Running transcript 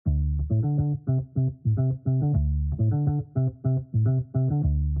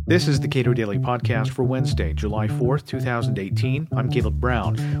This is the Cato Daily Podcast for Wednesday, July 4th, 2018. I'm Caleb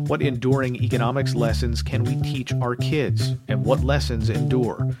Brown. What enduring economics lessons can we teach our kids? And what lessons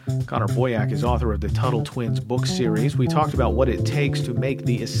endure? Connor Boyack is author of the Tuttle Twins book series. We talked about what it takes to make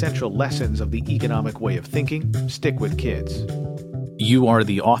the essential lessons of the economic way of thinking stick with kids. You are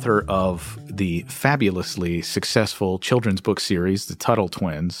the author of the fabulously successful children's book series, the Tuttle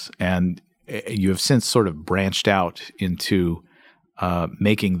Twins, and you have since sort of branched out into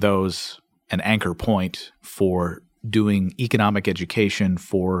making those an anchor point for doing economic education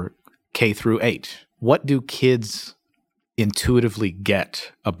for K through 8. What do kids intuitively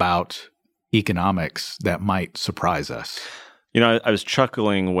get about economics that might surprise us? You know, I was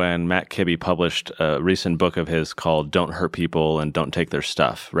chuckling when Matt Kibbe published a recent book of his called Don't Hurt People and Don't Take Their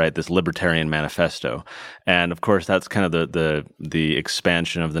Stuff, right? This libertarian manifesto. And of course, that's kind of the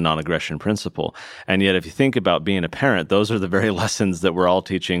expansion of the non-aggression principle. And yet, if you think about being a parent, those are the very lessons that we're all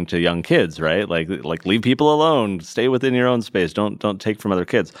teaching to young kids, right? Like leave people alone, stay within your own space, don't take from other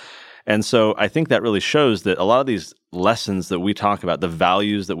kids. And so I think that really shows that a lot of these lessons that we talk about, the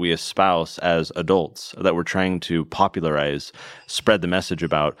values that we espouse as adults, that we're trying to popularize, spread the message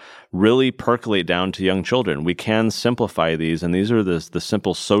about, really percolate down to young children. We can simplify these, and these are the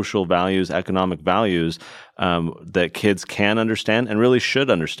simple social values, economic values that kids can understand and really should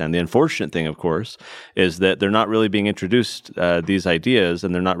understand. The unfortunate thing, of course, is that they're not really being introduced these ideas,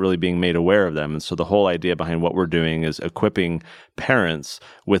 and they're not really being made aware of them. And so the whole idea behind what we're doing is equipping parents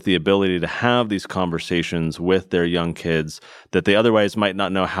with the ability to have these conversations with their young kids that they otherwise might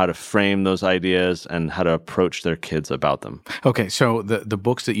not know how to frame those ideas and how to approach their kids about them. Okay, so the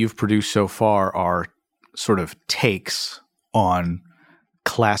books that you've produced so far are sort of takes on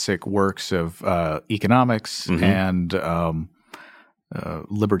classic works of economics and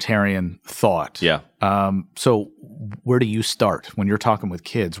libertarian thought. Yeah. So where do you start? When you're talking with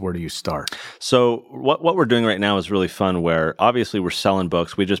kids, where do you start? So what we're doing right now is really fun, where obviously we're selling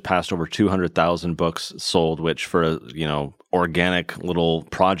books. We just passed over 200,000 books sold, which for a organic little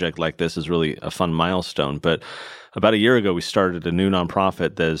project like this is really a fun milestone. But about a year ago, we started a new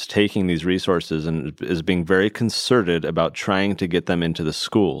nonprofit that is taking these resources and is being very concerted about trying to get them into the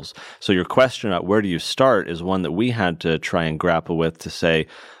schools. So your question about where do you start is one that we had to try and grapple with to say,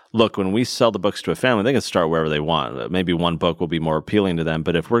 look, when we sell the books to a family, they can start wherever they want. Maybe one book will be more appealing to them.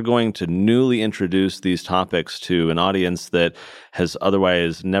 But if we're going to newly introduce these topics to an audience that has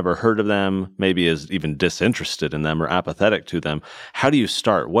otherwise never heard of them, maybe is even disinterested in them or apathetic to them, how do you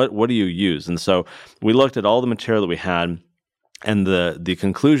start? What do you use? And so we looked at all the material that we had. And the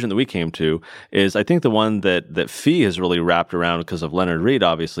conclusion that we came to is, I think the one that Fee has really wrapped around because of Leonard Read,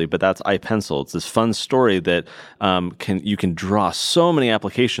 obviously, but that's iPencil. It's this fun story that you can draw so many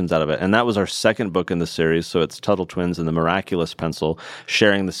applications out of it. And that was our second book in the series. So it's Tuttle Twins and the Miraculous Pencil,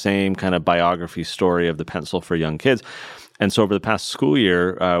 sharing the same kind of biography story of the pencil for young kids. And so over the past school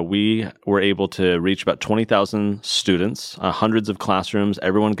year, we were able to reach about 20,000 students, hundreds of classrooms.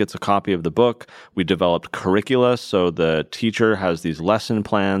 Everyone gets a copy of the book. We developed curricula, so the teacher has these lesson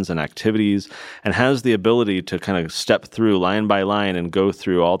plans and activities and has the ability to kind of step through line by line and go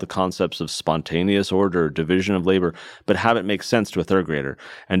through all the concepts of spontaneous order, division of labor, but have it make sense to a third grader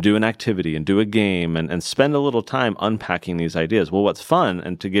and do an activity and do a game and spend a little time unpacking these ideas. Well, what's fun,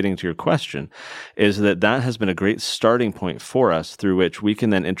 and to getting to your question, is that has been a great starting point for us through which we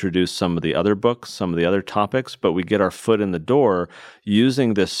can then introduce some of the other books, some of the other topics, but we get our foot in the door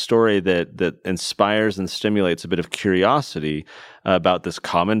using this story that inspires and stimulates a bit of curiosity about this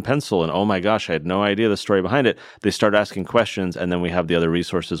common pencil. And oh my gosh, I had no idea the story behind it. They start asking questions, and then we have the other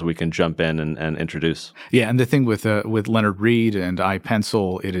resources we can jump in and introduce. Yeah, and the thing with Leonard Read and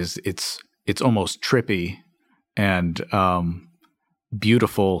iPencil, it's almost trippy and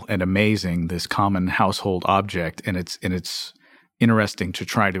beautiful and amazing, this common household object, and it's interesting to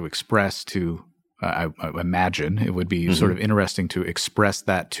try to express to I imagine it would be sort of interesting to express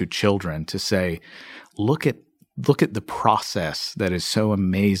that to children, to say, look at the process that is so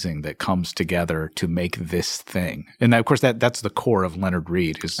amazing that comes together to make this thing. And of course that's the core of Leonard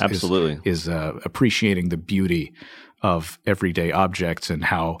Read is appreciating the beauty of everyday objects and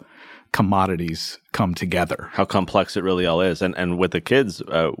how commodities come together. How complex it really all is. And with the kids,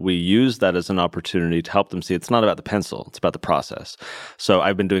 we use that as an opportunity to help them see it's not about the pencil, it's about the process. So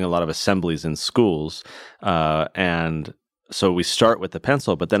I've been doing a lot of assemblies in schools, and so we start with the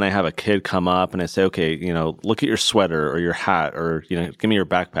pencil, but then I have a kid come up and I say, okay, look at your sweater or your hat or, give me your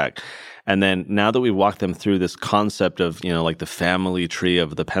backpack. And then now that we walk them through this concept of, like the family tree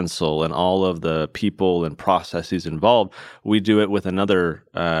of the pencil and all of the people and processes involved, we do it with another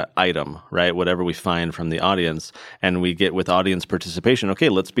item, right? Whatever we find from the audience, and we get with audience participation. Okay,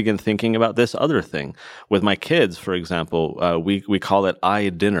 let's begin thinking about this other thing. With my kids, for example, we call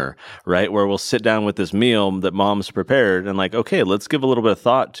it dinner, right? Where we'll sit down with this meal that mom's prepared and like, okay, let's give a little bit of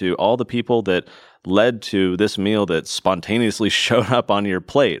thought to all the people that led to this meal that spontaneously showed up on your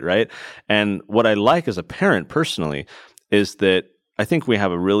plate, right? And what I like as a parent personally is that I think we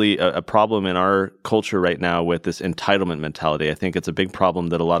have a problem in our culture right now with this entitlement mentality. I think it's a big problem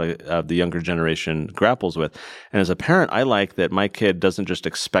that a lot of the younger generation grapples with. And as a parent, I like that my kid doesn't just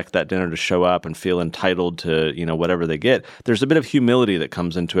expect that dinner to show up and feel entitled to, whatever they get. There's a bit of humility that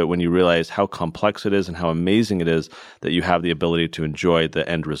comes into it when you realize how complex it is and how amazing it is that you have the ability to enjoy the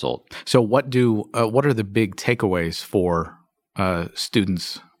end result. So what are the big takeaways for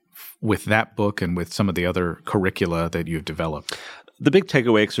students with that book and with some of the other curricula that you've developed? The big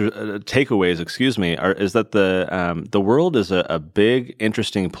takeaways, is that the world is a big,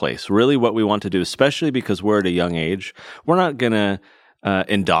 interesting place. Really what we want to do, especially because we're at a young age, we're not going to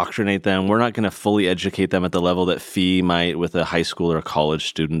indoctrinate them. We're not going to fully educate them at the level that FEE might with a high school or a college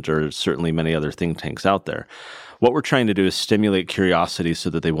student, or certainly many other think tanks out there. What we're trying to do is stimulate curiosity so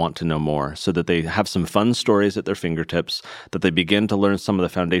that they want to know more, so that they have some fun stories at their fingertips, that they begin to learn some of the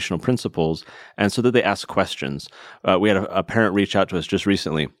foundational principles, and so that they ask questions. We had a parent reach out to us just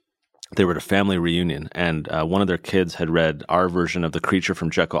recently. They were at a family reunion, and one of their kids had read our version of The Creature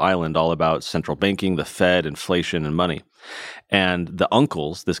from Jekyll Island, all about central banking, the Fed, inflation, and money. And the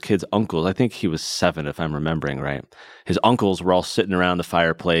uncles, this kid's uncles, I think he was 7 if I'm remembering right, his uncles were all sitting around the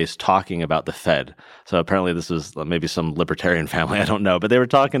fireplace talking about the Fed. So apparently this was maybe some libertarian family, I don't know, but they were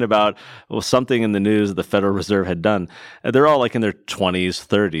talking about something in the news that the Federal Reserve had done. And they're all like in their 20s,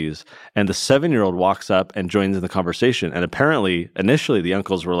 30s, and the 7-year-old walks up and joins in the conversation. And apparently, initially, the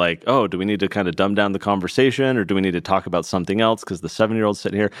uncles were like, oh, do we need to kind of dumb down the conversation, or do we need to talk about something else because the 7-year-old's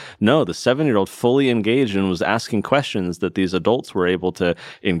sitting here? No, the 7-year-old fully engaged and was asking questions that these adults were able to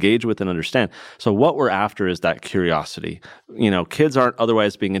engage with and understand. So what we're after is that curiosity. Kids aren't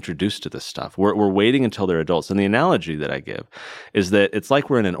otherwise being introduced to this stuff. We're waiting until they're adults. And the analogy that I give is that it's like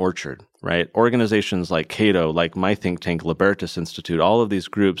we're in an orchard, right? Organizations like Cato, like my think tank, Libertas Institute, all of these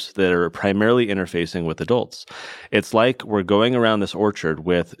groups that are primarily interfacing with adults. It's like we're going around this orchard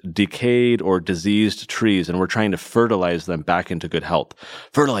with decayed or diseased trees, and we're trying to fertilize them back into good health.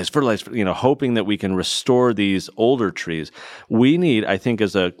 Fertilize, hoping that we can restore these older trees. We need, I think,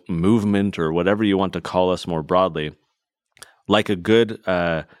 as a movement or whatever you want to call us more broadly, like a good,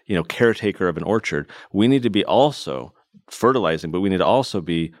 caretaker of an orchard, we need to be also fertilizing, but we need to also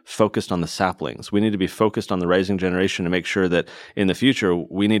be focused on the saplings. We need to be focused on the rising generation to make sure that in the future,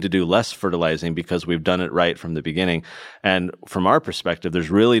 we need to do less fertilizing because we've done it right from the beginning. And from our perspective, there's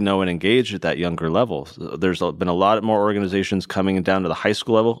really no one engaged at that younger level. There's been a lot more organizations coming down to the high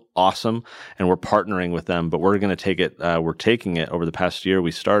school level. Awesome. And we're partnering with them, but we're going to take it, we're taking it over the past year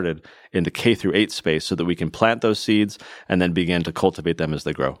we started in the K through 8 space so that we can plant those seeds and then begin to cultivate them as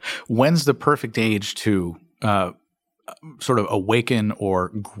they grow. When's the perfect age to sort of awaken or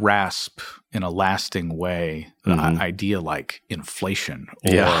grasp in a lasting way an idea like inflation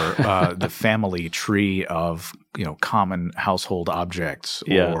or the family tree of common household objects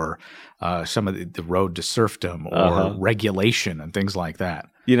or some of the road to serfdom or regulation and things like that?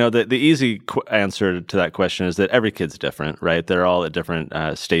 The easy answer to that question is that every kid's different, right? They're all at different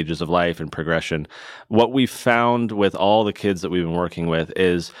stages of life and progression. What we found with all the kids that we've been working with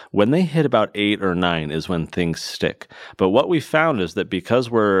is when they hit about 8 or 9 is when things stick. But what we found is that because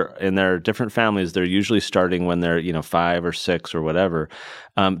we're in their different families, they're usually starting when they're 5 or 6 or whatever.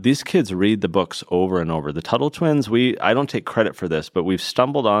 These kids read the books over and over. The Tuttle twins, I don't take credit for this, but we've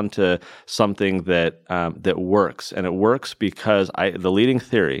stumbled onto something that works, and it works because the leading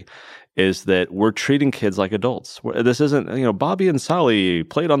theory is that we're treating kids like adults. This isn't, Bobby and Sally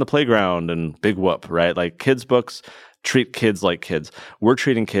played on the playground and big whoop, right? Like kids' books treat kids like kids. We're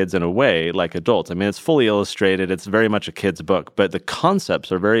treating kids in a way like adults. I mean, it's fully illustrated. It's very much a kid's book, but the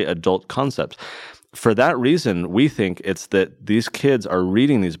concepts are very adult concepts. For that reason, we think it's that these kids are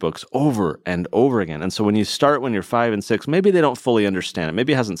reading these books over and over again. And so when you start when you're 5 and 6, maybe they don't fully understand it.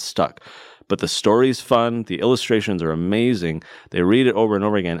 Maybe it hasn't stuck. But the story's fun. The illustrations are amazing. They read it over and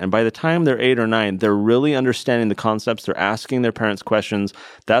over again. And by the time they're 8 or 9, they're really understanding the concepts. They're asking their parents questions.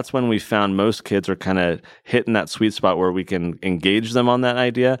 That's when we found most kids are kind of hitting that sweet spot where we can engage them on that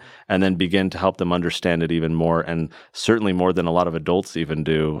idea and then begin to help them understand it even more, and certainly more than a lot of adults even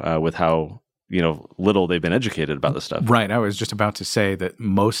do with how little they've been educated about this stuff. Right. I was just about to say that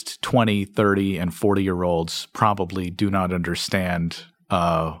most 20, 30, and 40-year-olds probably do not understand,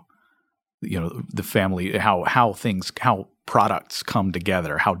 the family, how products come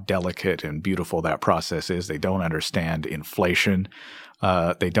together, how delicate and beautiful that process is. They don't understand inflation.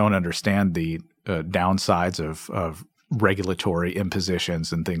 They don't understand the downsides of regulatory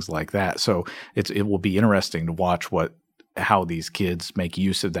impositions and things like that. So it will be interesting to watch how these kids make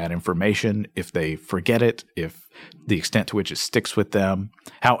use of that information, if they forget it, if the extent to which it sticks with them.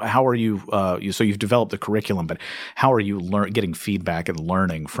 How are you? So you've developed the curriculum, but how are you getting feedback and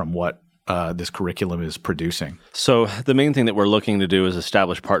learning from what this curriculum is producing? So the main thing that we're looking to do is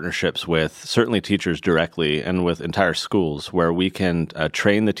establish partnerships with certainly teachers directly and with entire schools where we can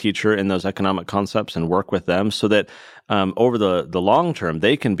train the teacher in those economic concepts and work with them so that over the long term,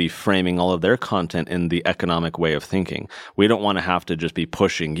 they can be framing all of their content in the economic way of thinking. We don't want to have to just be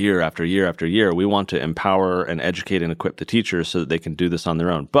pushing year after year after year. We want to empower and educate and equip the teachers so that they can do this on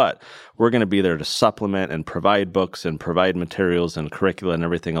their own. But we're going to be there to supplement and provide books and provide materials and curricula and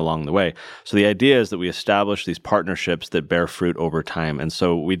everything along the way. So the idea is that we establish these partnerships that bear fruit over time. And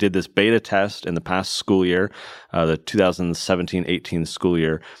so we did this beta test in the past school year, the 2017-18 school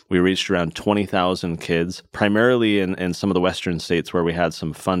year. We reached around 20,000 kids, primarily in some of the Western states where we had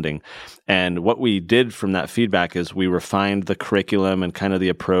some funding. And what we did from that feedback is we refined the curriculum and kind of the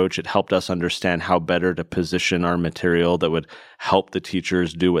approach. It helped us understand how better to position our material that would help the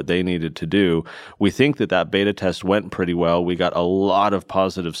teachers do what they needed to do. We think that beta test went pretty well. We got a lot of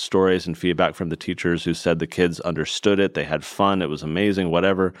positive stories and feedback from the teachers who said the kids understood it, they had fun, it was amazing,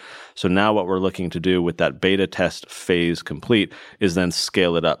 whatever. So now what we're looking to do with that beta test phase complete is then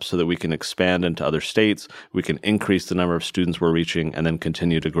scale it up so that we can expand into other states, we can increase the number of students we're reaching, and then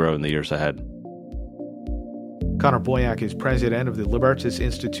continue to grow in the years ahead. Connor Boyack is president of the Libertas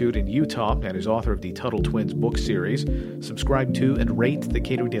Institute in Utah and is author of the Tuttle Twins book series. Subscribe to and rate the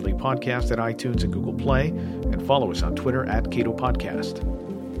Cato Daily Podcast at iTunes and Google Play, and follow us on Twitter at Cato Podcast.